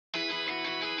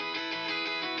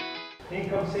Do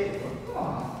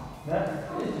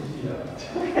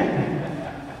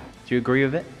you agree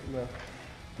with it? No.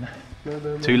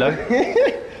 No. Too low?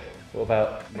 What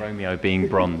about Romeo being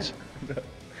bronze? No.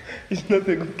 It's not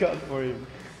a good card for him.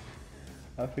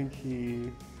 I think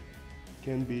he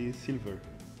can be silver.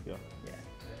 Yeah.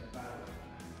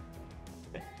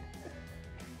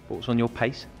 Thoughts on your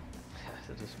pace? It's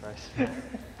a disgrace.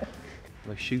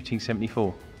 We're shooting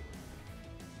 74.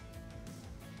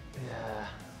 Yeah.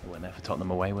 They weren't there for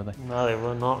Tottenham away, were they? No, they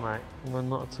were not, mate. They were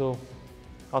not at all.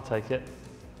 I'll take it.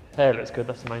 Hair looks good,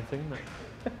 that's the main thing, isn't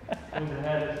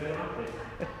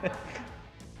it?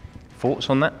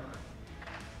 Thoughts on that?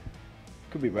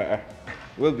 Could be better.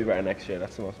 Will be better next year,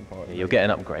 that's the most important. Yeah, you'll get an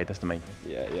upgrade, that's the main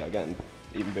thing. Yeah, getting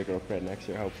even bigger upgrade next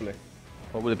year, hopefully.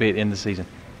 What will it be at the end of the season?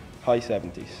 High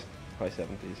 70s. High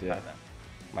 70s, yeah.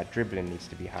 My dribbling needs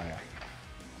to be higher.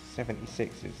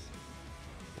 76 is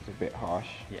a bit harsh.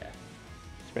 Yeah.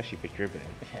 Especially for dribbling.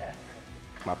 Yeah.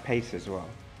 My pace as well.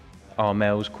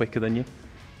 Armel's quicker than you?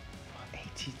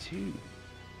 82.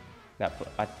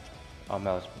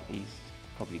 Armel's, he's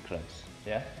probably close.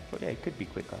 Yeah? But yeah, it could be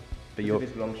quicker. But you're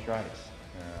his long strides.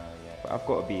 yeah. But I've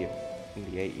got to be in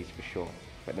the 80s for sure.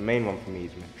 But the main one for me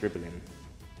is my dribbling.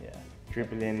 Yeah.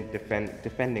 Dribbling,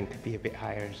 defending could be a bit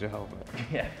higher as well. But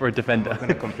Yeah, for a defender. I'm not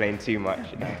going to complain too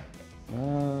much. You know?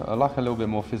 I like a little bit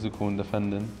more physical in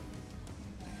defending.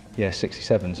 Yeah,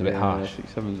 67's a bit harsh.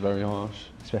 67's very harsh.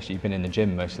 Especially you've been in the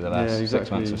gym most of the last 6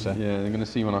 months or so. Yeah, they're going to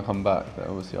see when I come back that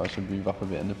obviously I should move up a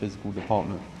bit in the physical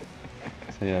department.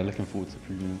 So yeah, looking forward to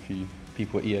proving a few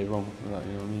people at EA wrong for that,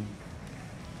 you know what I mean?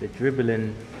 The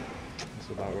dribbling, that's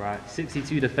about right.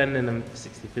 62 defending and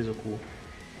 60 physical.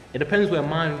 It depends where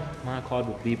my card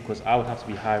would be, because I would have to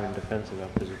be higher in defensive and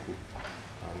physical.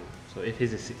 So if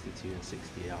his is 62 and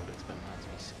 60, I would expect mine to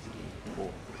be 64,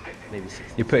 maybe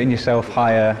 60. You're putting yourself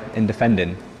higher in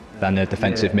defending than a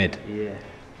defensive mid. Yeah.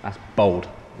 That's bold.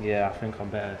 Yeah, I think I'm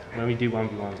better. When we do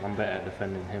 1v1s, I'm better at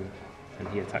defending him and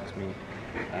he attacks me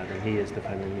than he is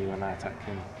defending me when I attack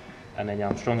him. And then yeah,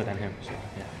 I'm stronger than him, so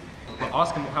yeah. But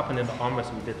ask him what happened in the arm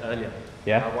wrestle we did earlier.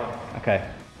 Yeah? I won. Okay.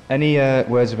 Any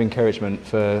words of encouragement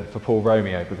for Paul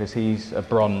Romeo, because he's a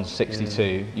bronze 62.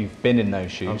 Yeah. You've been in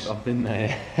those shoes. I've been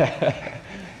there.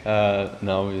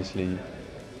 No, obviously,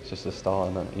 it's just a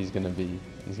start, and he's going to be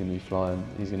flying.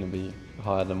 He's going to be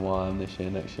higher than what I am this year,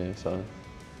 next year. So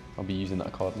I'll be using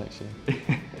that card next year.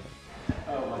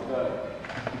 Oh my god.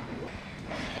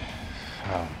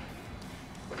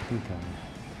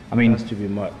 I mean, Has to be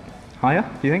more. higher,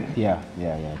 do you think? Yeah,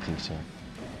 I think so.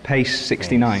 Pace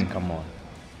 69. Pace, come on.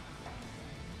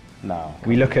 No.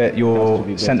 We look at your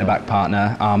centre-back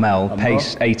partner, Armel,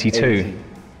 pace 82. 80.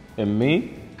 And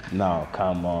me? No,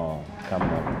 come on.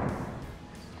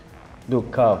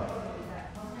 Look, Carl.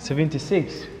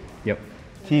 76. Yep.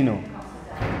 Tino.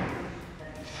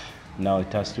 No,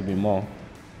 it has to be more.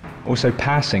 Also,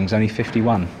 passing's only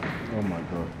 51. Oh my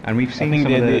God. And we've seen I think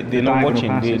some of the they're not diagonal watching.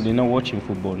 passes. They're not watching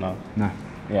football now. No.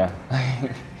 Yeah.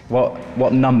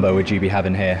 What number would you be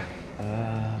having here?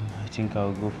 I think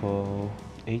I'll go for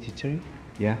 82.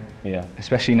 Yeah. Yeah.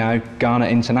 Especially now, Ghana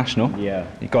international. Yeah.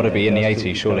 You've got to be in the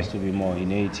 80s, surely. It has to be more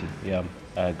in 80. Yeah,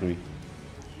 I agree.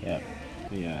 Yeah.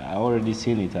 I already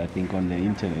seen it, I think, on the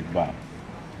internet, but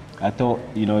I thought,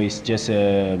 it's just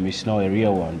it's not a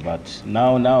real one, but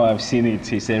now I've seen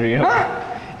it, it's a real one.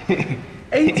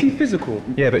 80 physical.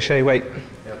 Yeah, but Shay, wait.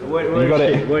 Where You got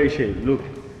is it. she? Where is she? Look.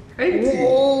 80.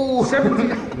 Whoa.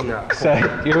 70. No. So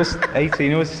yours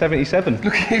 18, yours 77.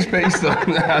 Look at his face though.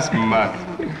 That's mad.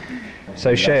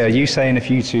 So Shay, are you saying if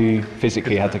you two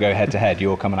physically had to go head to head,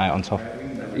 you're coming out on top?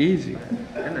 Easy.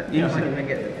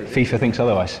 FIFA thinks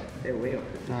otherwise.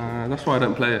 That's why I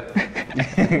don't play it.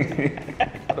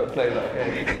 I don't play that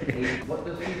game. What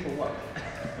does FIFA want?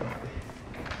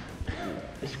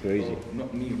 It's crazy.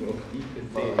 Not me, bro.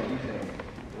 FIFA saying,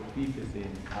 FIFA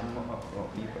saying, I'm not up for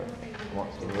FIFA.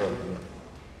 Wants to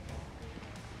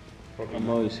work. I'm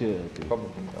always here.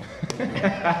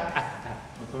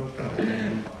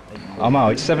 Amal,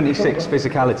 it's 76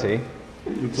 physicality.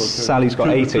 Sally's got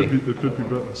 80. It could be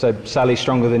better. So Sally's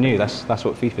stronger than you. That's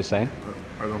what FIFA's saying.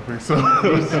 I don't think so.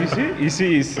 You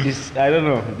see, it's I don't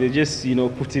know. They just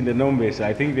put in the numbers.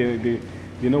 I think they're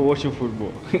not watching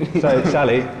football. So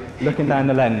Sally, looking down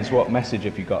the lens, what message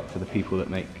have you got for the people that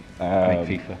make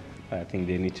FIFA? I think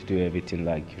they need to do everything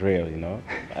like real.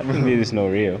 I don't think it's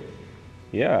not real.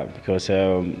 Yeah, because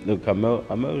look,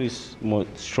 Amel is more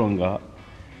stronger.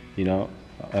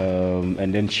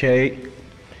 And then Shay,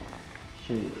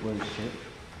 where is Shay?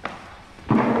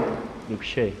 Look,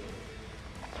 Shay.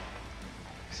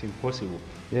 It's impossible.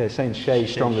 Yeah, saying Shay's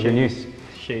stronger than you.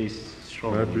 Shay's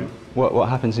Strong. Happy. What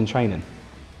happens in training?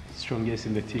 Strongest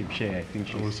in the team, Shay. I think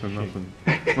I she's. will say Shay. nothing.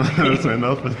 I will say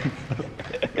nothing.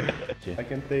 I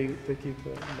can take the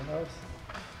keeper in the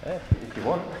house. If you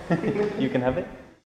want, you can have it.